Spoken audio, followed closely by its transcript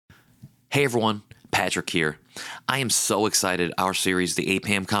Hey everyone, Patrick here. I am so excited our series, the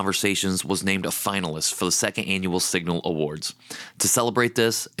APAHM Conversations, was named a finalist for the second annual Signal Awards. To celebrate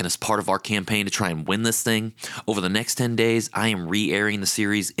this, and as part of our campaign to try and win this thing, over the next 10 days, I am re-airing the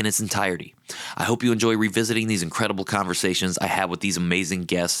series in its entirety. I hope you enjoy revisiting these incredible conversations I had with these amazing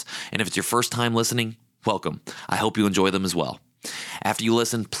guests, and if it's your first time listening, welcome. I hope you enjoy them as well. After you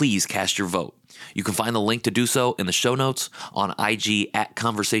listen, please cast your vote. You can find the link to do so in the show notes, on IG at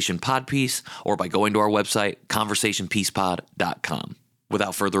Conversation Podpiece, or by going to our website, conversationpiecepod.com.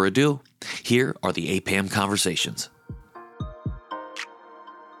 Without further ado, here are the APAHM Conversations.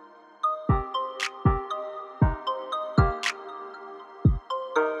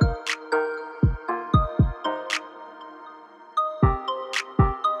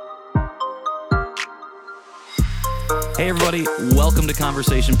 Hey everybody, welcome to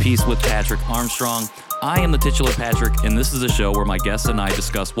Conversation Piece with Patrick Armstrong. I am the titular Patrick, and this is a show where my guests and I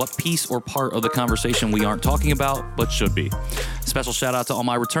discuss what piece or part of the conversation we aren't talking about, but should be. Special shout out to all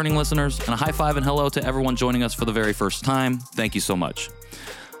my returning listeners, and a high five and hello to everyone joining us for the very first time. Thank you so much.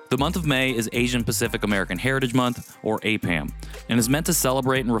 The month of May is Asian Pacific American Heritage Month, or APAHM, and is meant to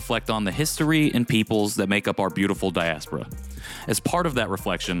celebrate and reflect on the history and peoples that make up our beautiful diaspora. As part of that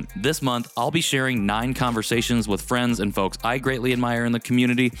reflection, this month I'll be sharing 9 conversations with friends and folks I greatly admire in the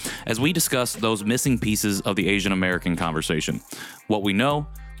community as we discuss those missing pieces of the Asian American conversation. What we know,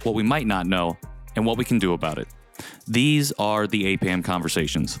 what we might not know, and what we can do about it. These are the APAHM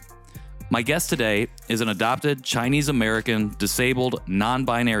Conversations. My guest today is an adopted Chinese-American, disabled,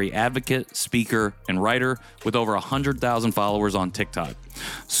 non-binary advocate, speaker, and writer with over 100,000 followers on TikTok.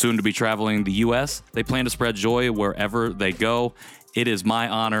 Soon to be traveling the U.S., they plan to spread joy wherever they go. It is my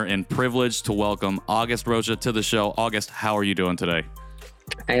honor and privilege to welcome August Rocha to the show. August, how are you doing today?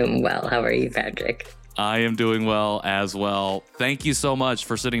 I am well. How are you, Patrick? I am doing well as well. Thank you so much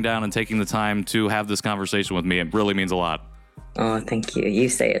for sitting down and taking the time to have this conversation with me. It really means a lot. Oh, thank you. You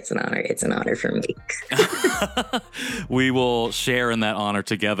say it's an honor. It's an honor for me. We will share in that honor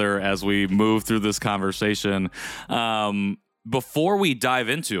together as we move through this conversation. Before we dive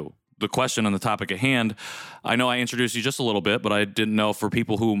into the question on the topic at hand, I know I introduced you just a little bit, but I didn't know, for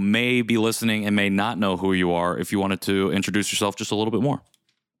people who may be listening and may not know who you are, if you wanted to introduce yourself just a little bit more.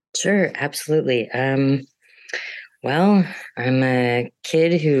 Sure, absolutely. Well, I'm a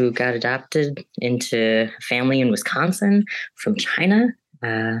kid who got adopted into a family in Wisconsin from China.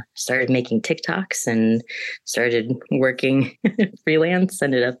 Started making TikToks and started working freelance.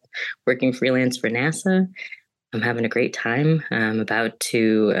 Ended up working freelance for NASA. I'm having a great time. I'm about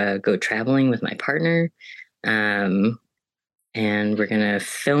to go traveling with my partner. And we're going to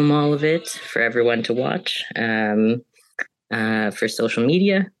film all of it for everyone to watch for social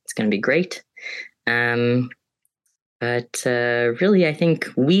media. It's going to be great. But really, I think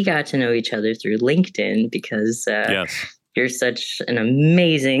we got to know each other through LinkedIn because Yes. You're such an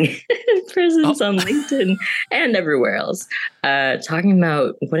amazing presence on LinkedIn and everywhere else, talking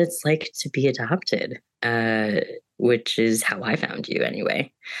about what it's like to be adopted, which is how I found you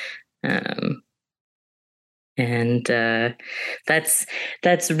anyway. And that's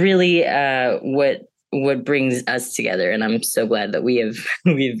really what brings us together. And I'm so glad that we've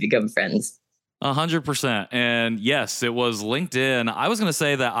become friends. 100%. And yes, it was LinkedIn. I was going to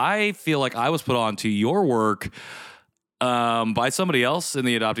say that I feel like I was put on to your work by somebody else in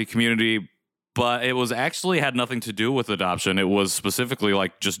the adoptee community, but it was actually had nothing to do with adoption. It was specifically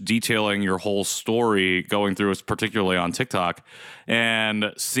like just detailing your whole story going through, particularly on TikTok,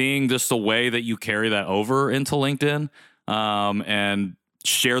 and seeing just the way that you carry that over into LinkedIn and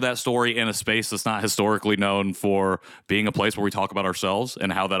share that story in a space that's not historically known for being a place where we talk about ourselves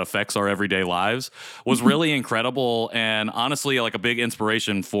and how that affects our everyday lives was really incredible, and honestly like a big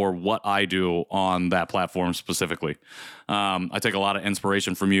inspiration for what I do on that platform specifically. I take a lot of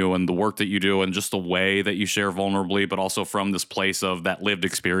inspiration from you and the work that you do and just the way that you share vulnerably, but also from this place of that lived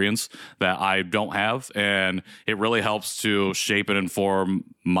experience that I don't have. And it really helps to shape and inform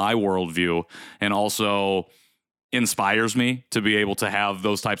my worldview, and also inspires me to be able to have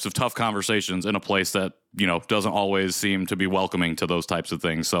those types of tough conversations in a place that, you know, doesn't always seem to be welcoming to those types of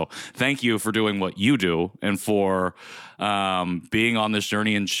things. So thank you for doing what you do and for being on this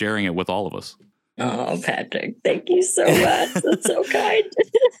journey and sharing it with all of us. Oh, Patrick, thank you so much. That's so kind.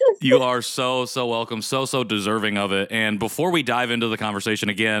 You are so welcome. So deserving of it. And before we dive into the conversation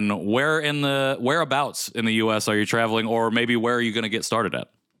again, whereabouts in the U.S. are you traveling, or maybe where are you going to get started at?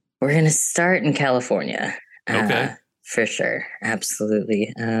 We're going to start in California. Okay. For sure.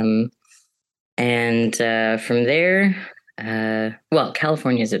 Absolutely. And from there,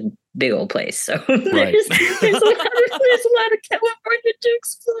 California is a big old place. So Right. there's a lot of California to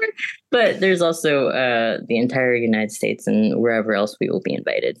explore, but there's also the entire United States and wherever else we will be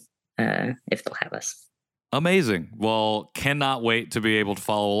invited if they'll have us. Amazing. Well, cannot wait to be able to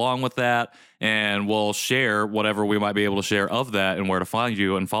follow along with that. And we'll share whatever we might be able to share of that and where to find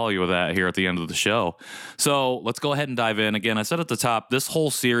you and follow you with that here at the end of the show. So let's go ahead and dive in. Again, I said at the top, this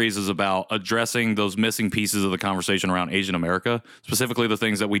whole series is about addressing those missing pieces of the conversation around Asian America, specifically the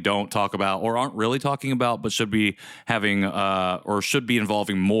things that we don't talk about or aren't really talking about, but should be having or should be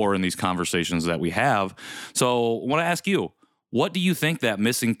involving more in these conversations that we have. So I want to ask you, what do you think that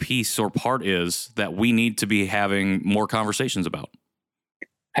missing piece or part is that we need to be having more conversations about?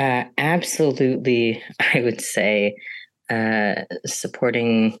 Absolutely, I would say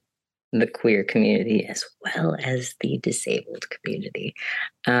supporting the queer community as well as the disabled community.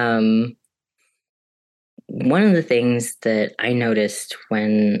 Um, One of the things that I noticed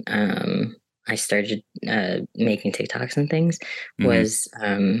when I started making TikToks and things Hmm. was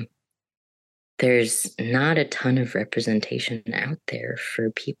there's not a ton of representation out there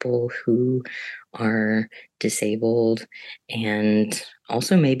for people who are disabled and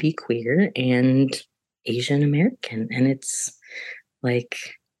also maybe queer and Asian American. And it's like,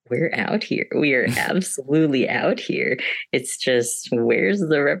 we're out here. We are absolutely out here. It's just, where's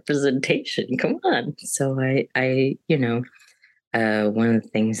the representation? Come on. So one of the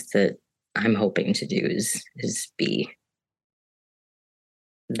things that I'm hoping to do is be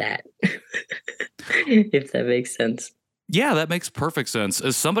that, if that makes sense. Yeah, that makes perfect sense.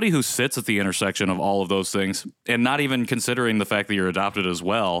 As somebody who sits at the intersection of all of those things, and not even considering the fact that you're adopted as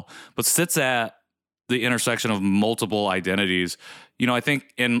well, but sits at the intersection of multiple identities, I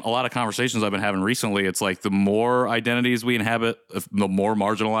think in a lot of conversations I've been having recently, it's like the more identities we inhabit, the more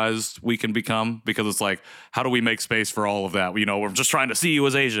marginalized we can become because it's like, how do we make space for all of that? We're just trying to see you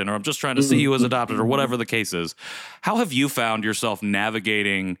as Asian, or I'm just trying to see you as adopted, or whatever the case is. How have you found yourself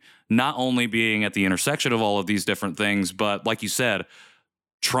navigating not only being at the intersection of all of these different things, but like you said,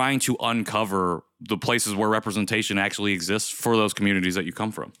 trying to uncover the places where representation actually exists for those communities that you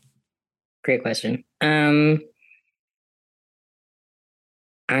come from? Great question.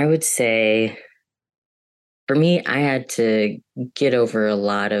 I would say for me, I had to get over a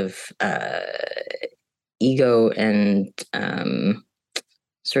lot of ego and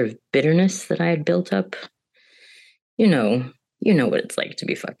sort of bitterness that I had built up. You know, you know what it's like to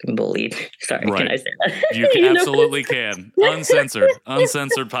be fucking bullied. Sorry, can Right. I say that? You You know what absolutely can. Uncensored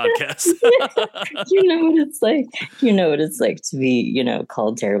podcast. you know what it's like. You know what it's like to be,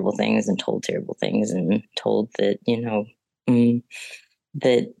 called terrible things and told terrible things and told that, mm,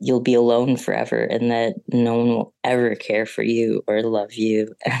 that you'll be alone forever and that no one will ever care for you or love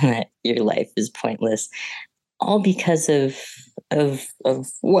you and that your life is pointless, all because of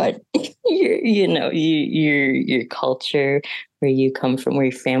what your culture, where you come from, where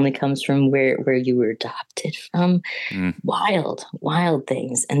your family comes from, where you were adopted from. Mm, Wild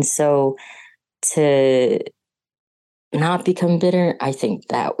things. And so to not become bitter, I think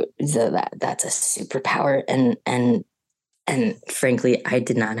that's a superpower. And frankly, I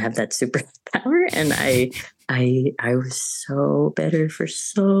did not have that superpower, and I was so bitter for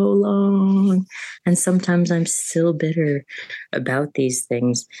so long, and sometimes I'm still bitter about these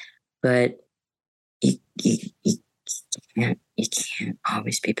things. But you can't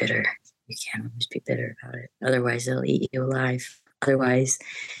always be bitter. You can't always be bitter about it. Otherwise, it'll eat you alive. Otherwise,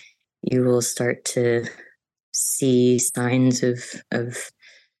 you will start to see signs of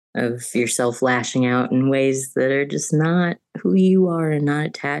yourself lashing out in ways that are just not who you are and not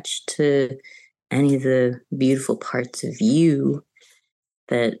attached to any of the beautiful parts of you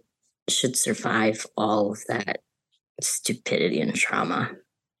that should survive all of that stupidity and trauma.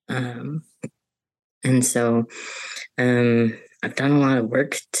 Um, and so I've done a lot of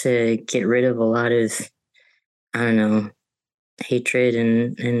work to get rid of a lot of, I don't know, hatred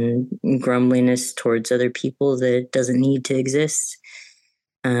and grumbliness towards other people that doesn't need to exist.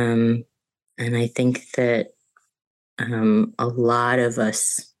 Um, and I think that a lot of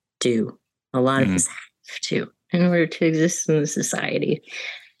us do. A lot of mhm. us have to in order to exist in the society,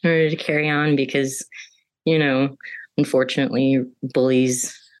 in order to carry on, because, unfortunately,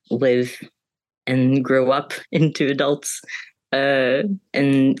 bullies live and grow up into adults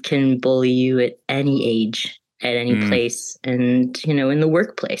and can bully you at any age, at any Mm. place, and, in the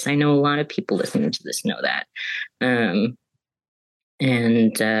workplace. I know a lot of people listening to this know that. Um,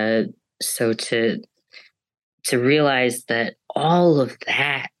 and so to realize that all of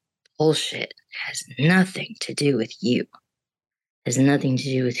that bullshit has nothing to do with you, has nothing to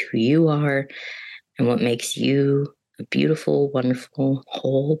do with who you are and what makes you a beautiful, wonderful,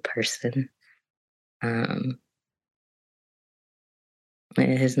 whole person. Um,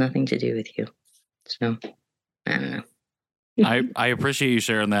 it has nothing to do with you. So I don't know. I appreciate you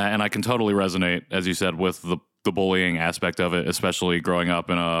sharing that, and I can totally resonate, as you said, with the bullying aspect of it, especially growing up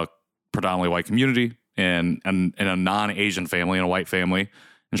in a predominantly white community and in a non-Asian family, in a white family,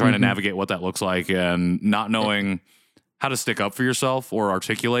 and trying to navigate what that looks like and not knowing how to stick up for yourself or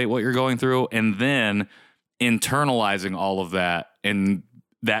articulate what you're going through, and then internalizing all of that, and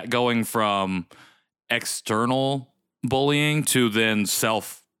that going from external bullying to then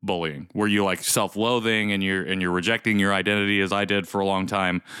self-bullying, where you like self-loathing and you're rejecting your identity, as I did for a long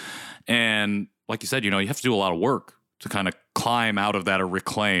time. And like you said, you have to do a lot of work to kind of climb out of that or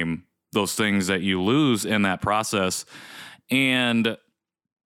reclaim those things that you lose in that process. And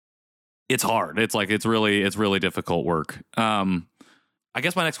it's hard. It's really difficult work. I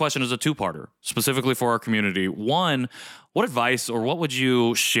guess my next question is a two-parter, specifically for our community. One, what advice or what would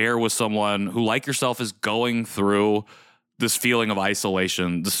you share with someone who, like yourself, is going through this feeling of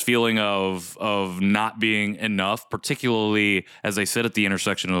isolation, this feeling of not being enough, particularly as they sit at the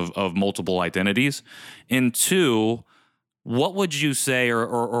intersection of multiple identities? And two, what would you say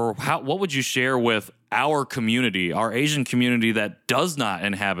or what would you share with our community, our Asian community that does not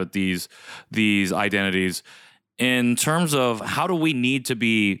inhabit these identities, in terms of how do we need to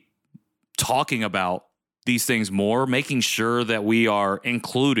be talking about these things more, making sure that we are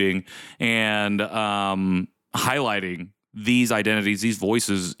including and highlighting these identities, these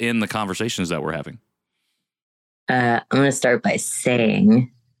voices in the conversations that we're having? I'm going to start by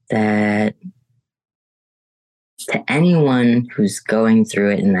saying that to anyone who's going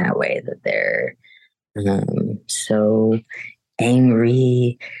through it in that way, that they're so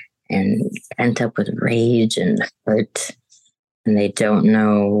angry and pent up with rage and hurt, and they don't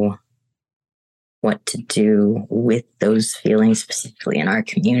know what to do with those feelings, specifically in our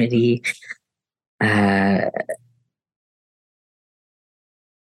community. You're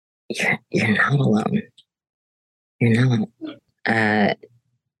not alone. You're not. And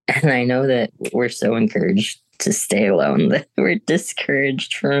I know that we're so encouraged to stay alone, that we're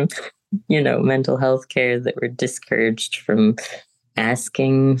discouraged from, mental health care, that we're discouraged from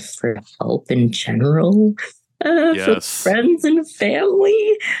asking for help in general, from friends and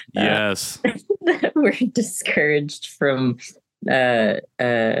family. Yes. That we're discouraged from.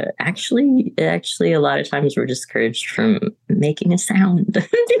 Actually, a lot of times we're discouraged from making a sound because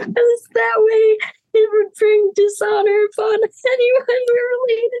that way it would bring dishonor upon anyone we're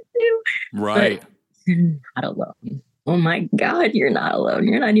related to. Right. But you're not alone. Oh my God, you're not alone.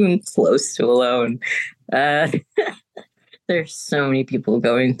 You're not even close to alone. There's so many people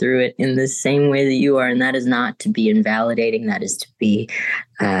going through it in the same way that you are, and that is not to be invalidating. That is to be,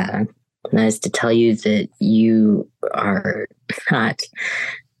 that is to tell you that you are not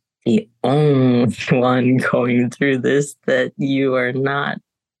the only one going through this, that you are not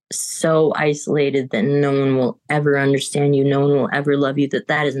so isolated that no one will ever understand you, no one will ever love you,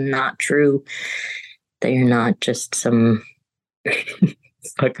 that is not true, that you're not just some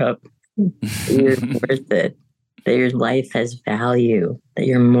fuck up. You're worth it, that your life has value, that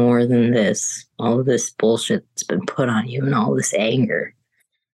you're more than this, all of this bullshit that's been put on you and all this anger,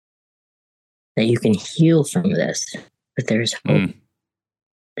 that you can heal from this, but there's hope.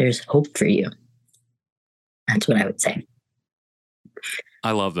 There's hope for you. That's what I would say.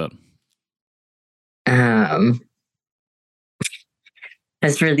 I love that.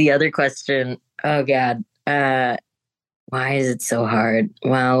 As for the other question, oh God, why is it so hard?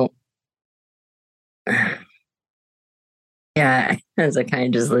 Well, yeah, as I kind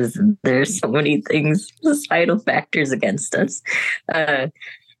of just listened, there's so many things, societal factors against us.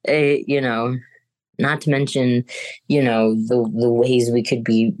 Not to mention, the ways we could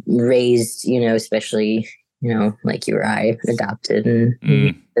be raised, especially, like you or I, adopted and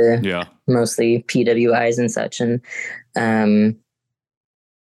mostly PWIs and such. And,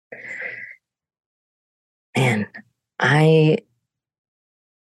 man, I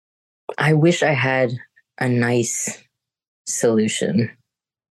wish I had a nice solution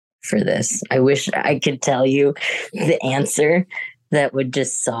for this. I wish I could tell you the answer that would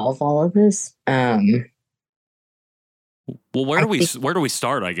just solve all of this. Well, where do we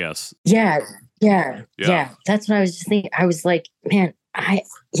start, I guess? Yeah. That's what I was just thinking. I was like, man,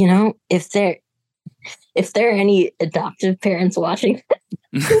 if there are any adoptive parents watching,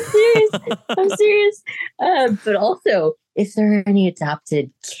 I'm serious. But also, if there are any adopted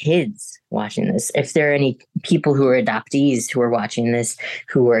kids watching this, if there are any people who are adoptees who are watching this,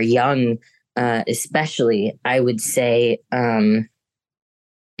 who are young, especially, I would say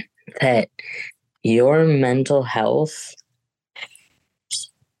that your mental health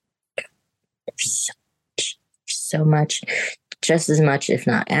so, so much, just as much, if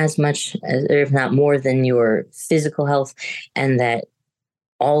not as much, as, or if not more than your physical health, and that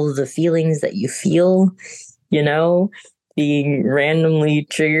all of the feelings that you feel, you know, being randomly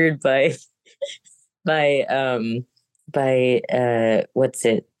triggered by what's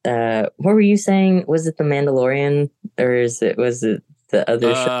it? What were you saying? Was it the Mandalorian, or was it the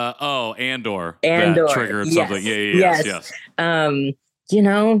other show? Andor. That Andor. triggered something. Yes. Yes, Yes.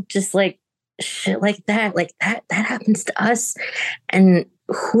 yes. Just like shit like that happens to us. And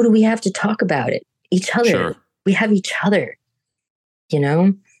who do we have to talk about it? Each other. Sure. We have each other, you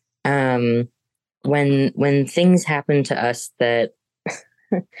know? When things happen to us that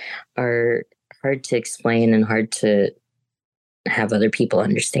are hard to explain and hard to have other people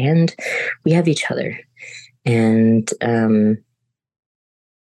understand, we have each other. And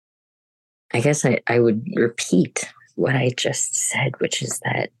I guess I would repeat what I just said, which is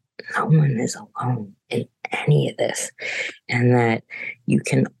that no one is alone in any of this, and that you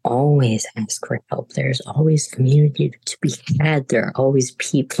can always ask for help. There's always community to be had. There are always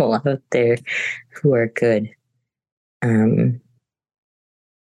people out there who are good. And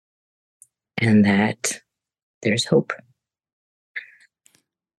that there's hope.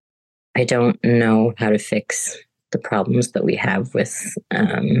 I don't know how to fix the problems that we have with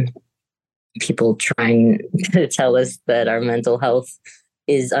people trying to tell us that our mental health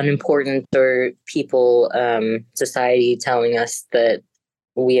is unimportant, or people, society telling us that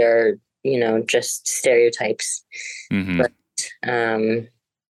we are, just stereotypes. Mm-hmm. But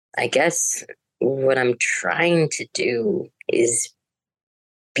I guess what I'm trying to do is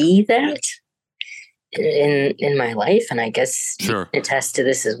be that in my life, and I guess Sure. you can attest to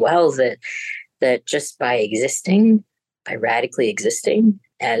this as well, that just by radically existing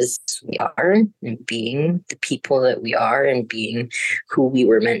as we are, and being the people that we are, and being who we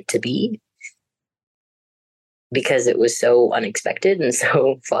were meant to be, because it was so unexpected and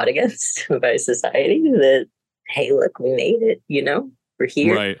so fought against by society, that, hey, look, we made it, we're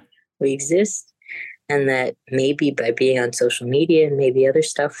here, Right. we exist. And that maybe by being on social media and maybe other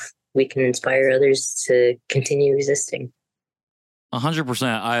stuff, we can inspire others to continue existing. 100%.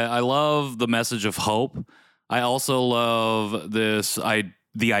 I love the message of hope. I also love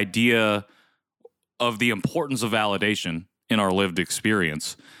the idea of the importance of validation in our lived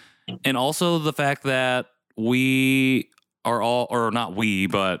experience. And also the fact that we are all, or not we,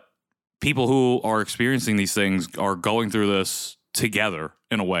 but people who are experiencing these things are going through this together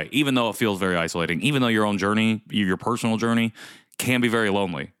in a way, even though it feels very isolating, even though your own journey, your personal journey can be very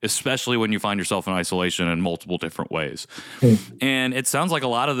lonely, especially when you find yourself in isolation in multiple different ways. And it sounds like a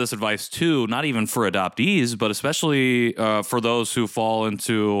lot of this advice too, not even for adoptees, but especially for those who fall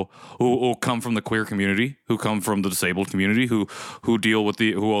into, who come from the queer community, who come from the disabled community, who deal with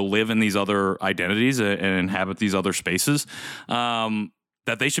who will live in these other identities and inhabit these other spaces.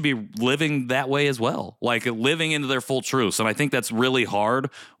 That they should be living that way as well, like living into their full truths. And I think that's really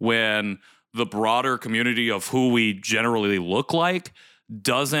hard when the broader community of who we generally look like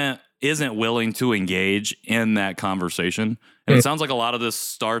isn't willing to engage in that conversation. And it sounds like a lot of this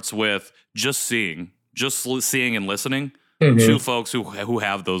starts with just seeing and listening to folks who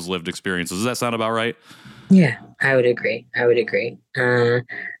have those lived experiences. Does that sound about right? Yeah, I would agree.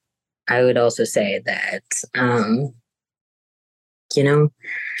 I would also say that,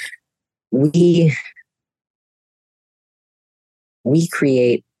 we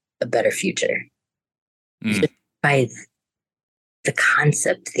create a better future just by the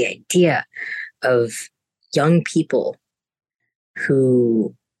concept, the idea of young people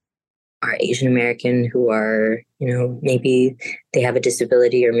who are Asian American, who are, maybe they have a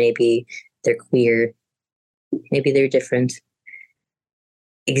disability, or maybe they're queer, maybe they're different,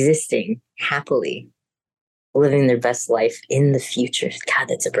 existing happily, living their best life in the future. God,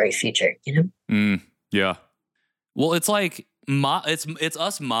 that's a bright future, Yeah. Well, it's like it's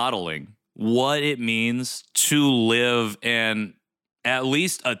us modeling what it means to live and at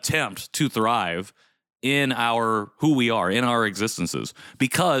least attempt to thrive in who we are, in our existences,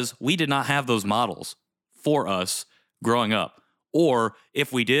 because we did not have those models for us growing up. Or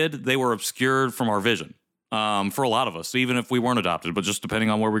if we did, they were obscured from our vision. For a lot of us, even if we weren't adopted, but just depending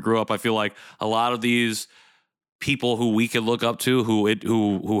on where we grew up, I feel like a lot of these people who we could look up to,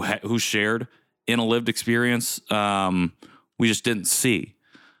 who shared in a lived experience, we just didn't see.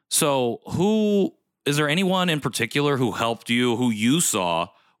 So is there anyone in particular who helped you, who you saw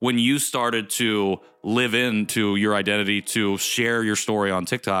when you started to live into your identity, to share your story on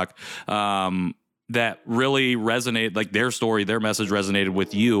TikTok, that really resonate, like their story, their message resonated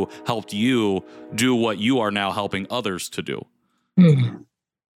with you, helped you do what you are now helping others to do? Hmm.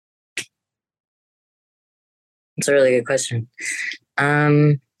 It's a really good question.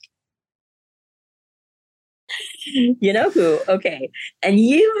 You know who? Okay. And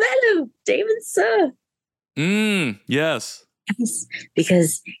you met him, David Suh. Yes. Yes,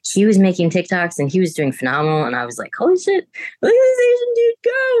 because he was making TikToks and he was doing phenomenal. And I was like, holy shit, look at this Asian dude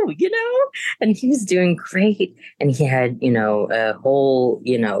go, you know? And he was doing great. And he had, a whole,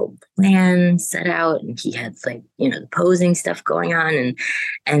 plan set out. And he had like, the posing stuff going on.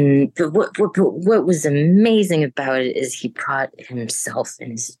 What was amazing about it is he brought himself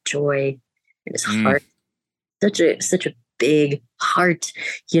and his joy and his heart, such a big heart,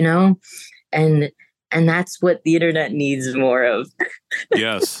 you know? And that's what the internet needs more of.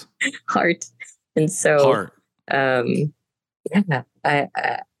 Yes. Heart. And so Heart. yeah,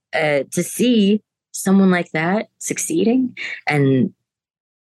 to see someone like that succeeding and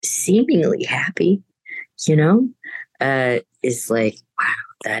seemingly happy, is like, wow,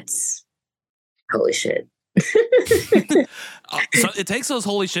 that's holy shit. So it takes those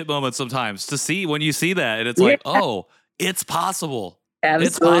holy shit moments sometimes to see, when you see that, and it's like, oh, it's possible. Absolutely.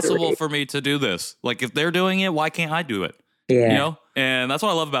 It's possible for me to do this. Like, if they're doing it, why can't I do it? Yeah. And that's what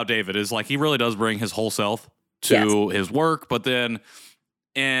I love about David, is like, he really does bring his whole self to his work, but then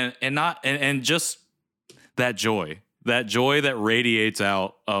and just that joy that radiates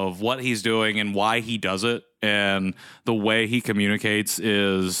out of what he's doing and why he does it, and the way he communicates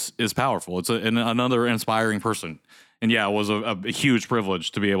is powerful. It's another inspiring person. And yeah, it was a huge privilege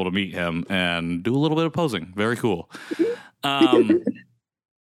to be able to meet him and do a little bit of posing. Very cool.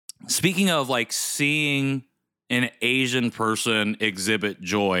 Speaking of like seeing an Asian person exhibit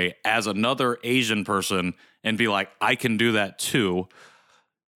joy as another Asian person and be like, I can do that too.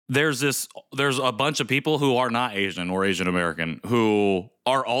 There's a bunch of people who are not Asian or Asian American who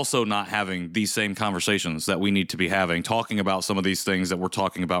are also not having these same conversations that we need to be having, talking about some of these things that we're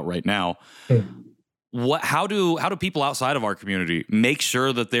talking about right now. How do people outside of our community make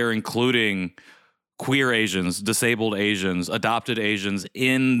sure that they're including queer Asians, disabled Asians, adopted Asians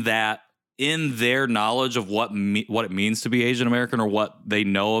in their knowledge of what it means to be Asian American, or what they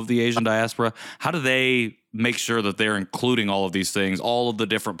know of the Asian diaspora? How do they make sure that they're including all of these things, all of the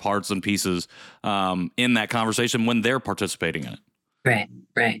different parts and pieces in that conversation when they're participating in it?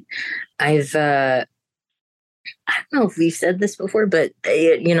 Right. I don't know if we've said this before, but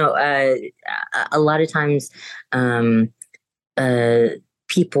a lot of times,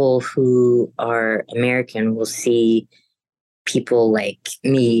 people who are American will see people like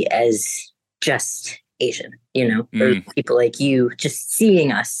me as just Asian, or people like you just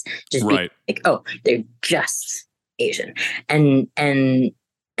seeing us just right. like, oh, they're just Asian, and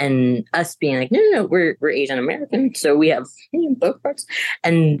us being like, no, we're Asian American, so we have both parts,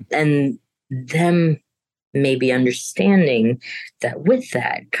 and them maybe understanding that with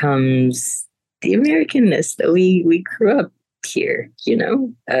that comes the Americanness that we grew up here,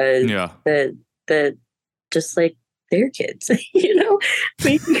 the just like their kids,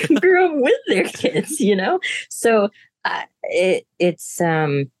 we grew up with their kids, so it's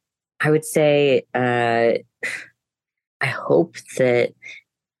I would say I hope that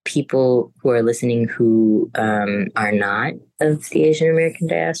people who are listening who are not of the Asian American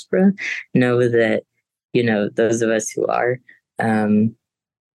diaspora know that those of us who are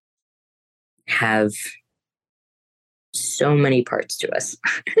have so many parts to us,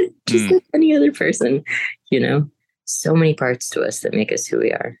 just like any other person, so many parts to us that make us who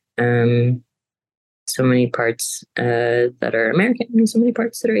we are. So many parts that are American, and so many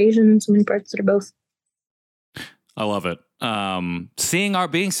parts that are Asian, and so many parts that are both. I love it.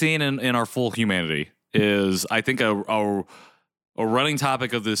 Being seen in our full humanity is, I think, a running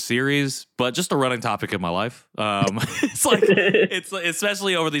topic of this series, but just a running topic in my life. It's like, it's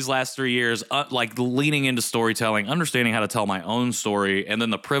especially over these last 3 years, like leaning into storytelling, understanding how to tell my own story, and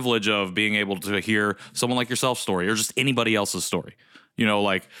then the privilege of being able to hear someone like yourself's story, or just anybody else's story,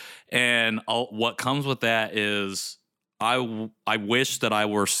 and what comes with that is I wish that I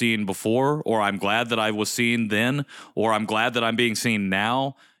were seen before, or I'm glad that I was seen then, or I'm glad that I'm being seen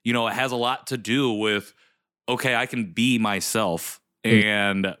now. It has a lot to do with, okay, I can be myself,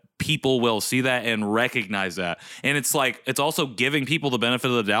 and people will see that and recognize that. And it's like, it's also giving people the benefit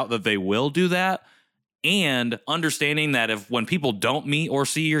of the doubt that they will do that, and understanding that when people don't meet or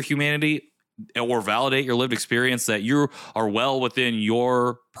see your humanity or validate your lived experience, that you are well within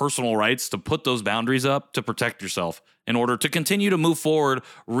your personal rights to put those boundaries up to protect yourself in order to continue to move forward,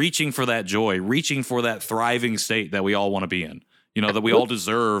 reaching for that joy, reaching for that thriving state that we all want to be in, that we all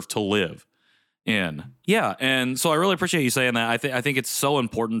deserve to live. in. Yeah, and so I really appreciate you saying that. I think it's so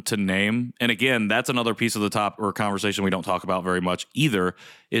important to name. And again, that's another piece of the top or conversation we don't talk about very much either,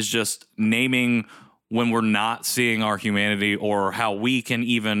 is just naming when we're not seeing our humanity, or how we can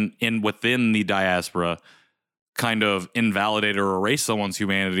even within the diaspora kind of invalidate or erase someone's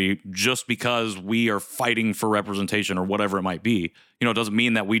humanity just because we are fighting for representation or whatever it might be. It doesn't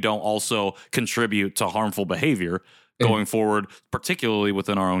mean that we don't also contribute to harmful behavior going forward, particularly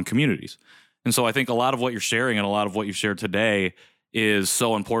within our own communities. And so I think a lot of what you're sharing and a lot of what you shared today is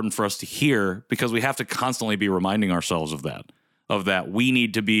so important for us to hear, because we have to constantly be reminding ourselves of that we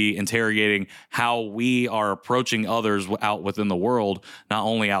need to be interrogating how we are approaching others out within the world, not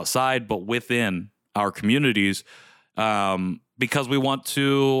only outside, but within our communities, because we want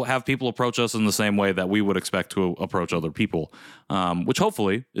to have people approach us in the same way that we would expect to approach other people, which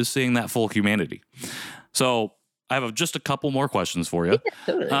hopefully is seeing that full humanity. So I have just a couple more questions for you. Yeah,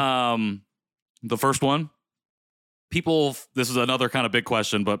 totally. The first one, this is another kind of big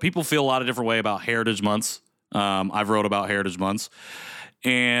question, but people feel a lot of different way about Heritage Months. I've wrote about Heritage Months.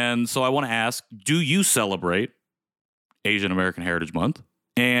 And so I want to ask, do you celebrate Asian American Heritage Month?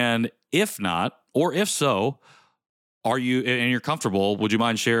 And if not, or if so, are you, and you're comfortable, would you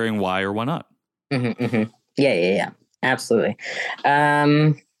mind sharing why or why not? Yeah. Absolutely.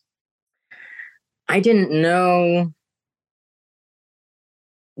 I didn't know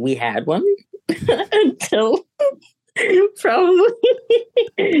we had one until probably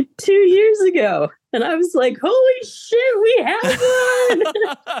 2 years ago. And I was like, holy shit, we have one.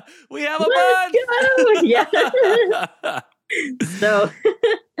 We have a bud. Yeah.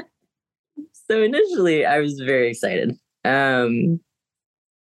 So initially I was very excited. The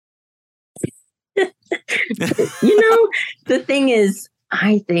thing is,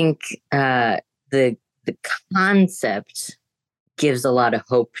 I think the concept gives a lot of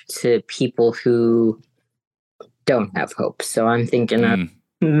hope to people who don't have hope. So I'm thinking of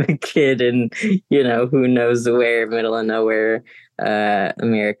the kid in, who knows where, middle of nowhere,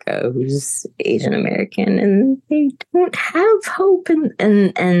 America, who's Asian American, and they don't have hope,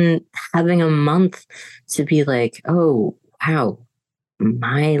 and having a month to be like, oh wow,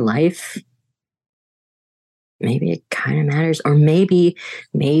 my life, maybe it kind of matters, or maybe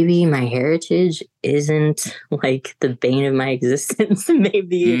my heritage isn't like the bane of my existence.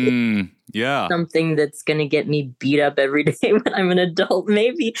 Maybe something that's gonna get me beat up every day when I'm an adult.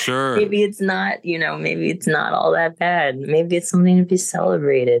 Maybe it's not, maybe it's not all that bad. Maybe it's something to be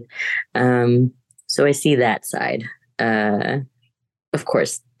celebrated. So I see that side. Of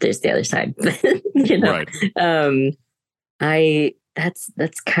course there's the other side. Right.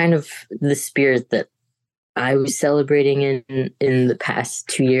 That's kind of the spirit that I was celebrating in the past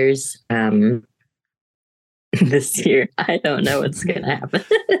 2 years. This year, I don't know what's going to happen.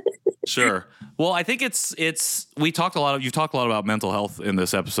 Sure. Well, I think you've talked a lot about mental health in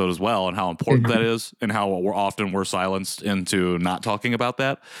this episode as well, and how important that is, and how we're silenced into not talking about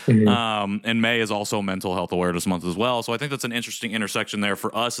that. And May is also Mental Health Awareness Month as well. So I think that's an interesting intersection there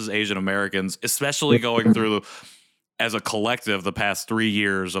for us as Asian Americans, especially going through as a collective the past 3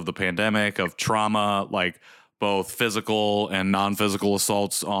 years of the pandemic, of trauma, like both physical and non-physical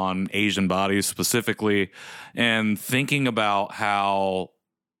assaults on Asian bodies specifically, and thinking about how,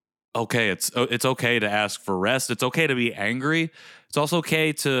 okay, it's okay to ask for rest. It's okay to be angry. It's also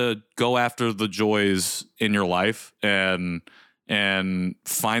okay to go after the joys in your life and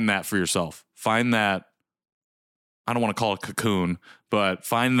find that for yourself. Find that, I don't want to call it cocoon, but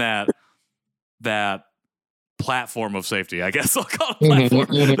find that platform of safety, I guess I'll call it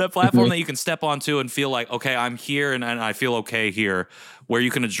platform. That platform that you can step onto and feel like, okay, I'm here and I feel okay here, where you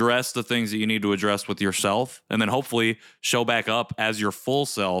can address the things that you need to address with yourself, and then hopefully show back up as your full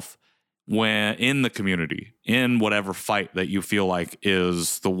self when in the community, in whatever fight that you feel like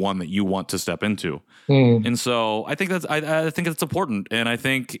is the one that you want to step into. And so I think I think it's important, and I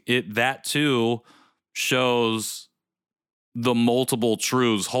think that too shows the multiple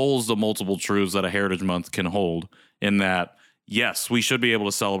truths that a Heritage Month can hold, in that, yes, we should be able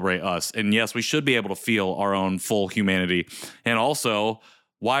to celebrate us, and yes, we should be able to feel our own full humanity. And also,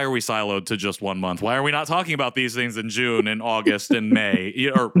 why are we siloed to just 1 month? Why are we not talking about these things in June and August and May,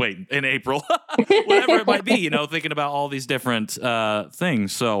 or wait, in April, whatever it might be, thinking about all these different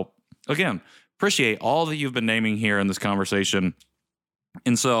things. So again, appreciate all that you've been naming here in this conversation.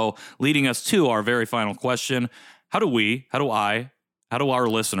 And so leading us to our very final question, how do our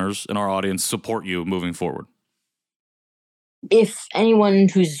listeners and our audience support you moving forward? If anyone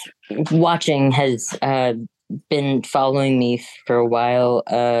who's watching has been following me for a while,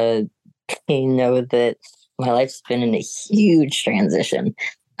 they know that my life's been in a huge transition.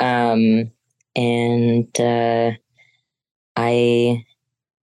 And I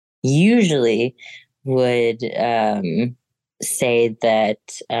usually would say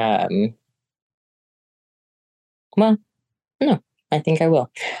that, well, no, I think I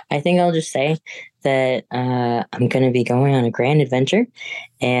will. I think I'll just say that I'm going to be going on a grand adventure,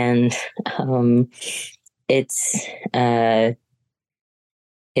 and um, it's uh,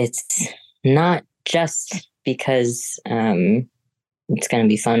 it's not just because it's going to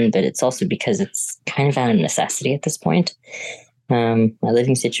be fun, but it's also because it's kind of out of necessity at this point. My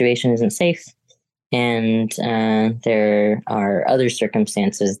living situation isn't safe, and there are other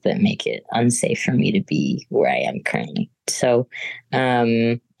circumstances that make it unsafe for me to be where I am currently. So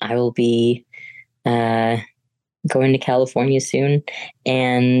I will be going to California soon,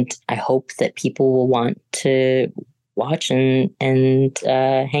 and I hope that people will want to watch and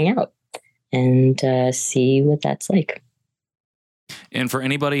hang out and see what that's like. And for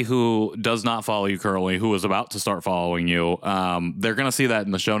anybody who does not follow you currently, who is about to start following you, they're going to see that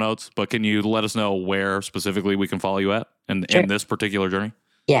in the show notes. But can you let us know where specifically we can follow you at in this particular journey?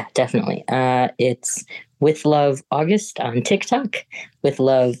 Yeah, definitely. It's With Love August on TikTok, With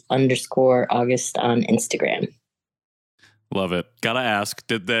Love _August on Instagram. Love it. Gotta ask,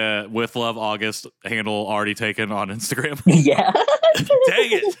 did the With Love August handle already taken on Instagram? Yeah.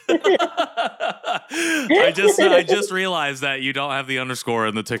 Dang it. I just realized that you don't have the underscore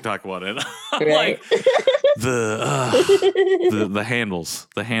in the TikTok one. And I'm Right. like, the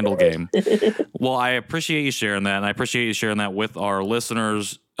handle game. Well, I appreciate you sharing that, and I appreciate you sharing that with our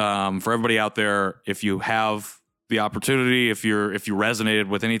listeners. For everybody out there, if you have the opportunity, if you resonated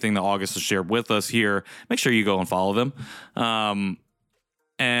with anything that August has shared with us here, make sure you go and follow them,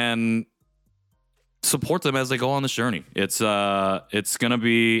 and support them as they go on this journey. It's going to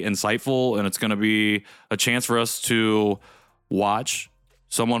be insightful, and it's going to be a chance for us to watch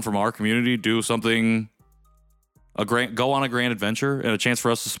someone from our community do something, go on a grand adventure, and a chance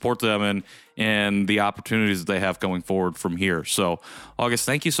for us to support them and the opportunities that they have going forward from here. So, August,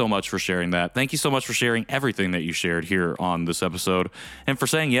 thank you so much for sharing that. Thank you so much for sharing everything that you shared here on this episode, and for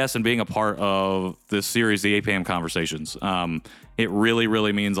saying yes and being a part of this series, the APAHM Conversations. It really,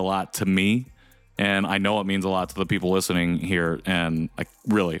 really means a lot to me, and I know it means a lot to the people listening here, and I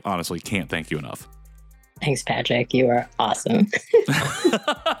really, honestly can't thank you enough. Thanks, Patrick. You are awesome.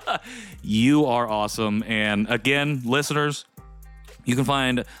 You are awesome. And again, listeners, you can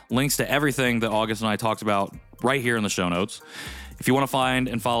find links to everything that August and I talked about right here in the show notes. If you want to find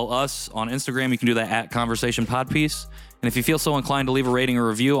and follow us on Instagram, you can do that at Conversation Podpiece. And if you feel so inclined to leave a rating or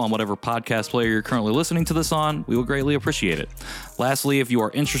review on whatever podcast player you're currently listening to this on, we would greatly appreciate it. Lastly, if you are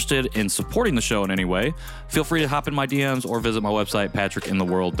interested in supporting the show in any way, feel free to hop in my DMs or visit my website,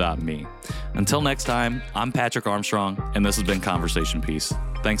 patrickintheworld.me. Until next time, I'm Patrick Armstrong, and this has been Conversation Piece.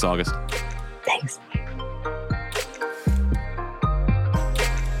 Thanks, August. Thanks.